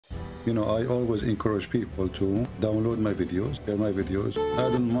You know, I always encourage people to download my videos, share my videos.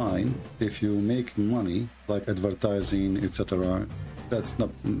 I don't mind if you make money, like advertising, etc. That's not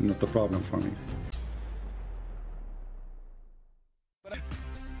a problem for me.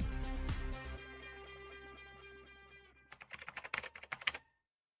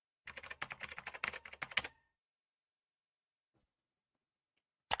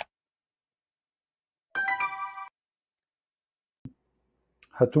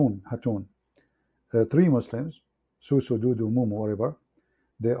 Hatun. Three Muslims, Susu, Dudu, Mumu, whatever,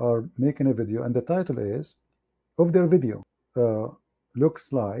 they are making a video, and the title is of their video.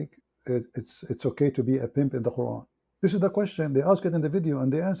 Looks like it's okay to be a pimp in the Quran. This is the question. They ask it in the video,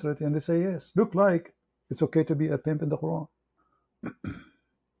 and they answer it, and they say yes. Look like it's okay to be a pimp in the Quran.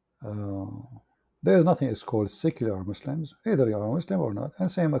 There is nothing is called secular Muslims. Either you are a Muslim or not,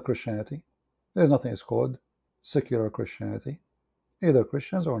 and same with Christianity. There is nothing is called secular Christianity. Either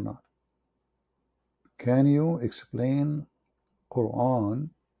Christians or not. Can you explain Quran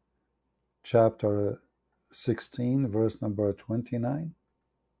chapter 16 verse number 29?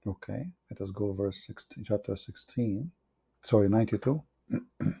 Okay, let us go verse 16, chapter 16, sorry, 92. I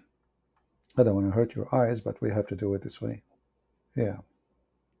don't want to hurt your eyes, but we have to do it this way. Yeah.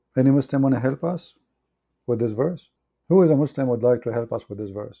 Any Muslim want to help us with this verse? Who is a Muslim would like to help us with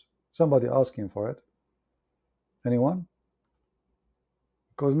this verse? Somebody asking for it. Anyone?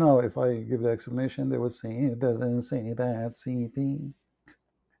 Because now if I give the explanation, they will say, it doesn't say that CP.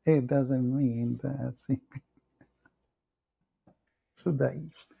 It doesn't mean that CP. So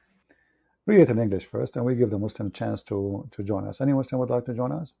read it in English first, and we give the Muslim a chance to join us. Any Muslim would like to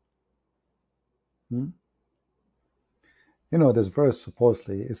join us? You know, this verse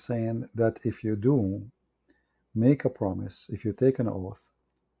supposedly is saying that if you do make a promise, if you take an oath,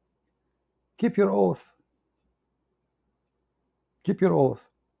 keep your oath. Keep your oath.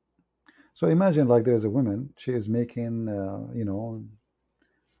 So imagine like there's a woman, she is making, you know,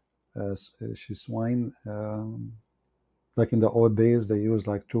 she's swine, like in the old days, they used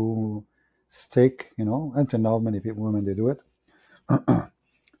like two stick, you know, until now many people, women, they do it,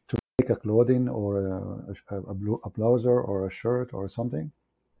 to make a clothing or a blouse or a shirt or something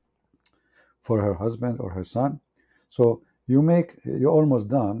for her husband or her son. So you're almost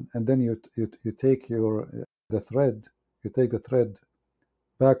done, and then you take the thread, you take the thread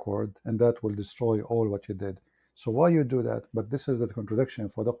backward, and that will destroy all what you did. So why you do that? But this is the contradiction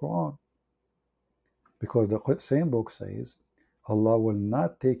for the Quran, because the same book says Allah will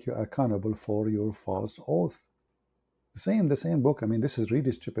not take you accountable for your false oath. The same book. I mean, this is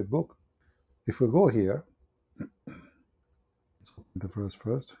really stupid book. If we go here, let's open the verse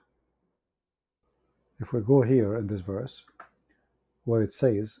first. If we go here in this verse, where it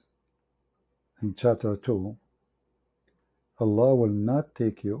says in chapter 2, Allah will not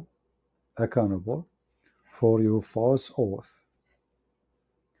take you accountable for your false oath,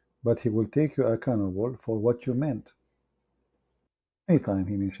 but He will take you accountable for what you meant. Anytime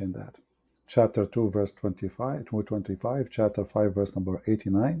He mentioned that. Chapter 2 verse 25, chapter 5 verse number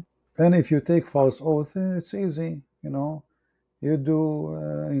 89. And if you take false oath, it's easy, you know. You do,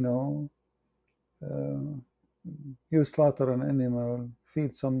 you know, you slaughter an animal,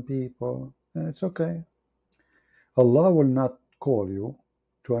 feed some people, it's okay. Allah will not call you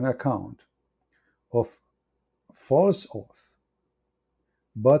to an account of false oath,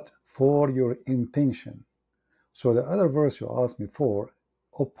 but for your intention. So the other verse you asked me for,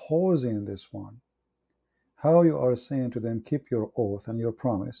 opposing this one, how you are saying to them, keep your oath and your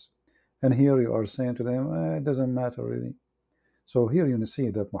promise, and here you are saying to them, it doesn't matter really. So here you see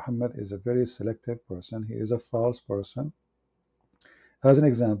that Muhammad is a very selective person. He is a false person. As an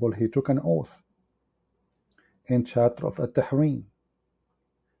example, he took an oath in chapter of At-Tahrim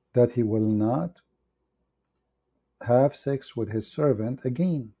that he will not have sex with his servant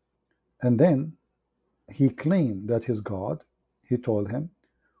again. And then he claimed that his God, he told him,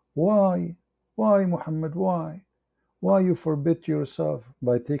 why Muhammad, why you forbid yourself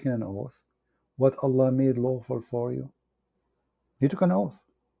by taking an oath what Allah made lawful for you? He took an oath.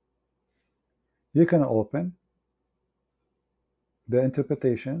 You can open the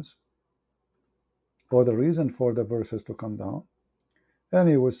interpretations or the reason for the verses to come down, and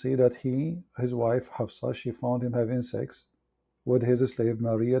you will see that his wife Hafsa, she found him having sex with his slave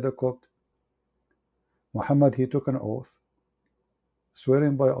Maria the cook. Muhammad, he took an oath,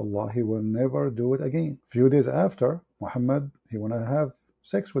 swearing by Allah he will never do it again. Few days after, Muhammad, he want to have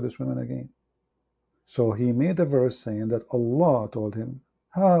sex with this woman again. So he made a verse saying that Allah told him,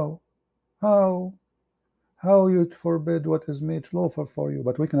 how you forbid what is made lawful for you?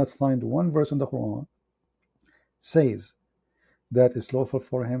 But we cannot find one verse in the Quran says that it's lawful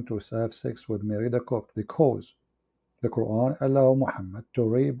for him to have sex with Mary the Copt, because the Quran allows Muhammad to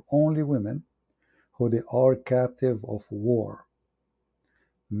rape only women who they are captive of war.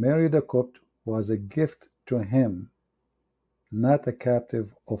 Mary the Copt was a gift to him, not a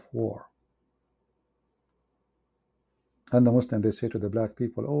captive of war. And the Muslims, they say to the black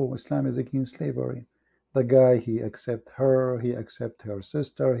people, oh, Islam is against slavery. The guy, he accept her, he accept her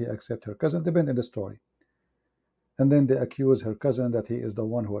sister, he accept her cousin, depending on the story. And then they accuse her cousin that he is the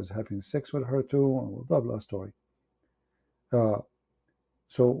one who is having sex with her too, blah, blah story.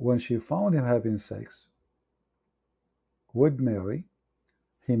 So when she found him having sex with Mary,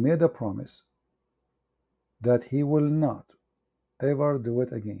 he made a promise that he will not ever do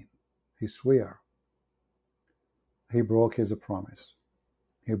it again. He swear. He broke his promise.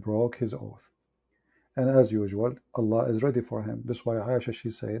 He broke his oath. And as usual, Allah is ready for him. That's why Aisha, she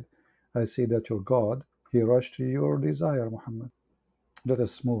said, I see that your God, he rushed to your desire, Muhammad. Let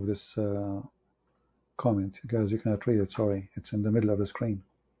us move this comment. Guys, you cannot read it, sorry. It's in the middle of the screen.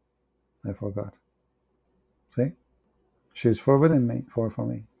 I forgot. See? She's forbidden me for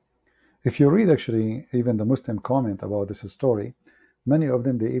me. If you read actually even the Muslim comment about this story, many of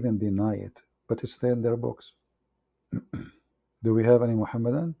them, they even deny it. But it's there in their books. Do we have any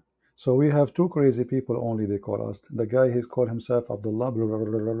Muhammadan? So we have two crazy people only, they call us. The guy, he's called himself Abdullah, blah, blah,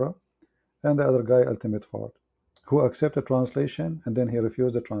 blah, blah, blah, and the other guy, Ultimate Fard, who accepted translation and then he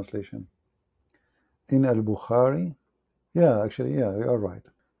refused the translation. In Al-Bukhari, yeah, actually, yeah, you are right.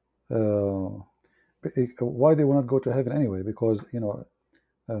 Why they will not go to heaven anyway? Because, you know,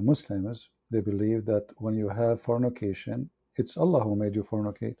 Muslims, they believe that when you have fornication, it's Allah who made you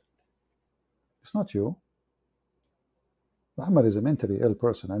fornicate. It's not you. Muhammad is a mentally ill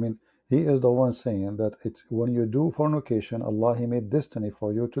person. I mean, he is the one saying that when you do fornication, Allah, he made destiny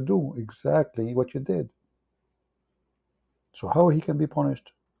for you to do exactly what you did. So how he can be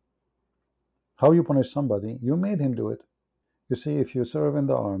punished? How you punish somebody? You made him do it. You see, if you serve in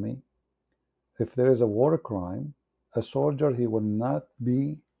the army, if there is a war crime, a soldier, he will not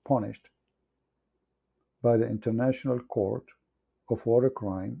be punished by the International Court of War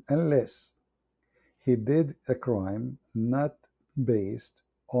Crime unless he did a crime not based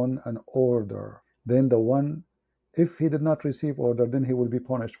on an order. Then the one, if he did not receive order, then he will be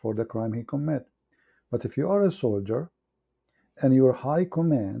punished for the crime he commit. But if you are a soldier and your high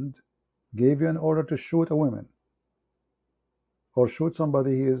command gave you an order to shoot a woman or shoot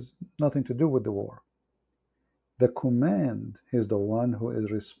somebody he has nothing to do with the war, the command is the one who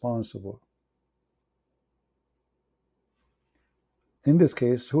is responsible. In this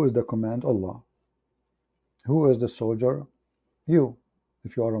case, who is the command? Allah. Who is the soldier? You,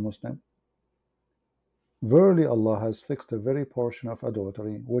 if you are a Muslim. Verily Allah has fixed a very portion of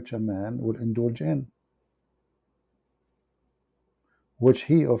adultery which a man will indulge in, which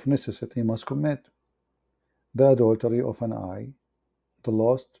he of necessity must commit. The adultery of an eye, the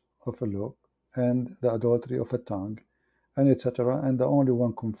lust of a look, and the adultery of a tongue, and etc. And the only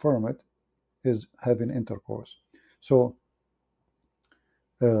one confirm it is having intercourse. So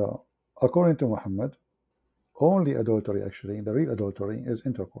according to Muhammad, only adultery, actually, the real adultery is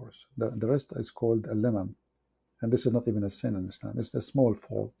intercourse. The rest is called al-lamam. And this is not even a sin in Islam. It's a small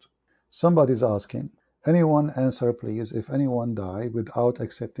fault. Somebody's asking, anyone answer please, if anyone died without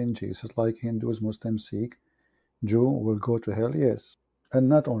accepting Jesus, like Hindus, Muslims, Sikh, Jew, will go to hell? Yes. And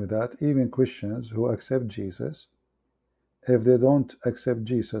not only that, even Christians who accept Jesus, if they don't accept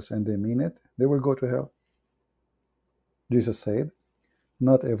Jesus and they mean it, they will go to hell. Jesus said,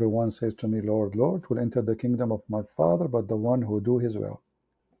 not everyone says to me, Lord, Lord, will enter the kingdom of my Father, but the one who do his will.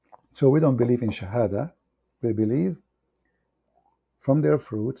 So we don't believe in Shahada. We believe from their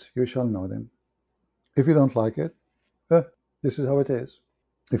fruits you shall know them. If you don't like it, this is how it is.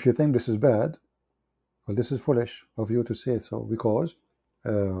 If you think this is bad, well, this is foolish of you to say so, because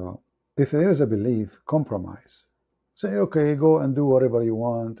if there is a belief, compromise. Say, okay, go and do whatever you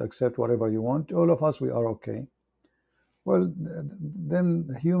want, accept whatever you want. All of us, we are okay. Well, then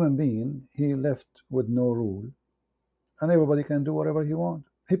the human being, he left with no rule, and everybody can do whatever he wants.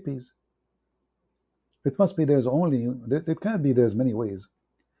 Hippies. It must be there's only, it can't be there's many ways.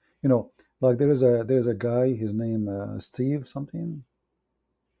 You know, like there's a guy, his name Steve something.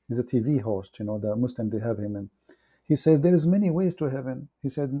 He's a TV host, you know, the Muslim, they have him, and he says there is many ways to heaven. He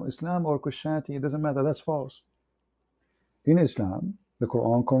said Islam or Christianity, it doesn't matter. That's false. In Islam, the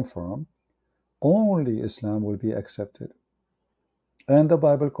Quran confirms only Islam will be accepted, and the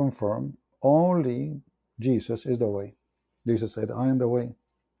Bible confirms only Jesus is the way. Jesus said, I am the way.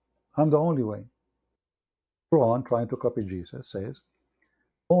 I'm the only way. Quran, trying to copy Jesus, says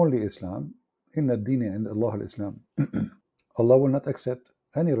only Islam, inna ad-deen inda Allah al-Islam. Allah will not accept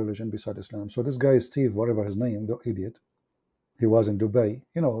any religion beside Islam. So this guy, Steve, whatever his name, the idiot, he was in Dubai.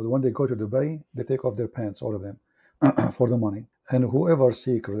 You know, when they go to Dubai, they take off their pants, all of them, for the money. And whoever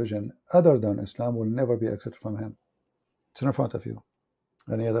seek religion other than Islam will never be accepted from him. It's in front of you.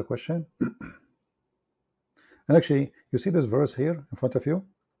 Any other question? And actually, you see this verse here in front of you?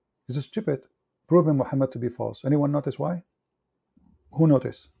 This is stupid. Proving Muhammad to be false. Anyone notice why? Who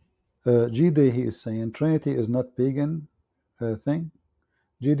notice? GD, he is saying Trinity is not pagan thing.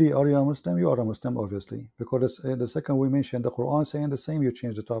 GD, are you a Muslim? You are a Muslim, obviously, because the second we mentioned the Quran saying the same, you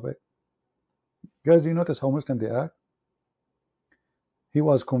change the topic. Guys, do you notice how Muslim they act? He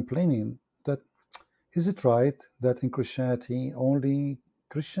was complaining that, is it right that in Christianity only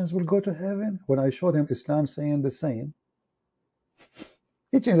Christians will go to heaven? When I showed him Islam saying the same,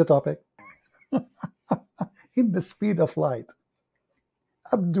 he changed the topic. In the speed of light.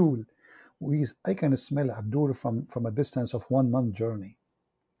 Abdul, I can smell Abdul from a distance of 1 month journey.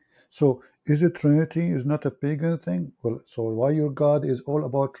 So is it Trinity is not a pagan thing? Well, so why your God is all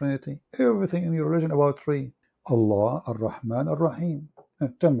about Trinity? Everything in your religion about three. Allah, Ar-Rahman, Ar-Rahim.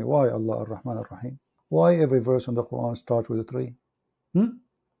 Tell me why Allah, Ar-Rahman, Ar-Rahim? Why every verse in the Quran starts with a three?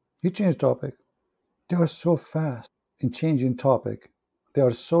 He changed topic. They are so fast in changing topic. They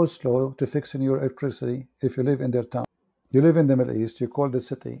are so slow to fixing your electricity if you live in their town. You live in the Middle East, you call the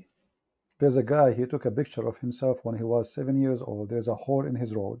city. There's a guy, he took a picture of himself when he was 7 years old. There's a hole in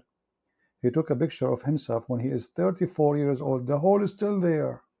his road. He took a picture of himself when he is 34 years old. The hole is still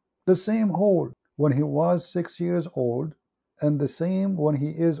there. The same hole when he was 6 years old, and the same when he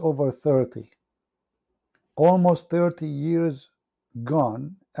is over 30. Almost 30 years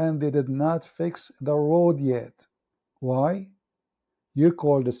gone, and they did not fix the road yet. Why? You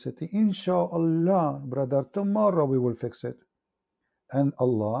call the city, Inshallah, brother, tomorrow we will fix it. And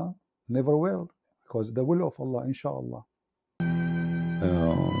Allah never will, because the will of Allah, Inshallah.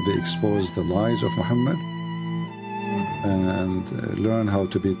 They expose the lies of Muhammad and learn how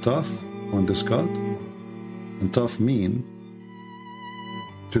to be tough on this cult. And tough mean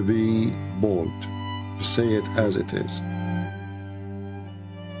to be bold, to say it as it is,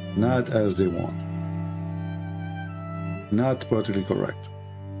 not as they want, not politically correct.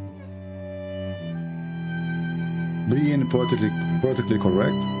 Being politically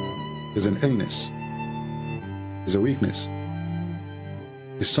correct is an illness, is a weakness.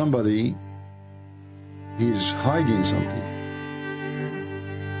 Is somebody, he's hiding something.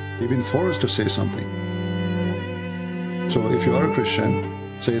 He's been forced to say something. So if you are a Christian,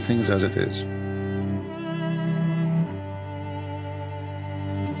 say things as it is.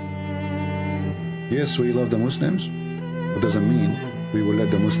 Yes, we love the Muslims, but doesn't mean we will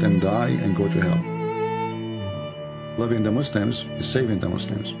let the Muslim die and go to hell. Loving the Muslims is saving the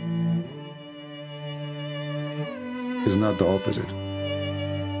Muslims. Is not the opposite.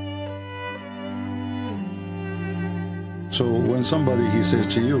 So when somebody, he says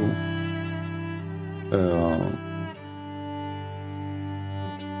to you,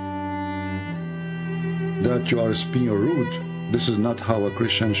 that you are being rude, this is not how a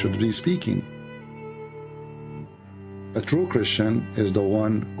Christian should be speaking. A true Christian is the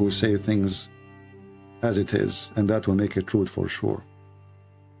one who say things as it is, and that will make it truth for sure.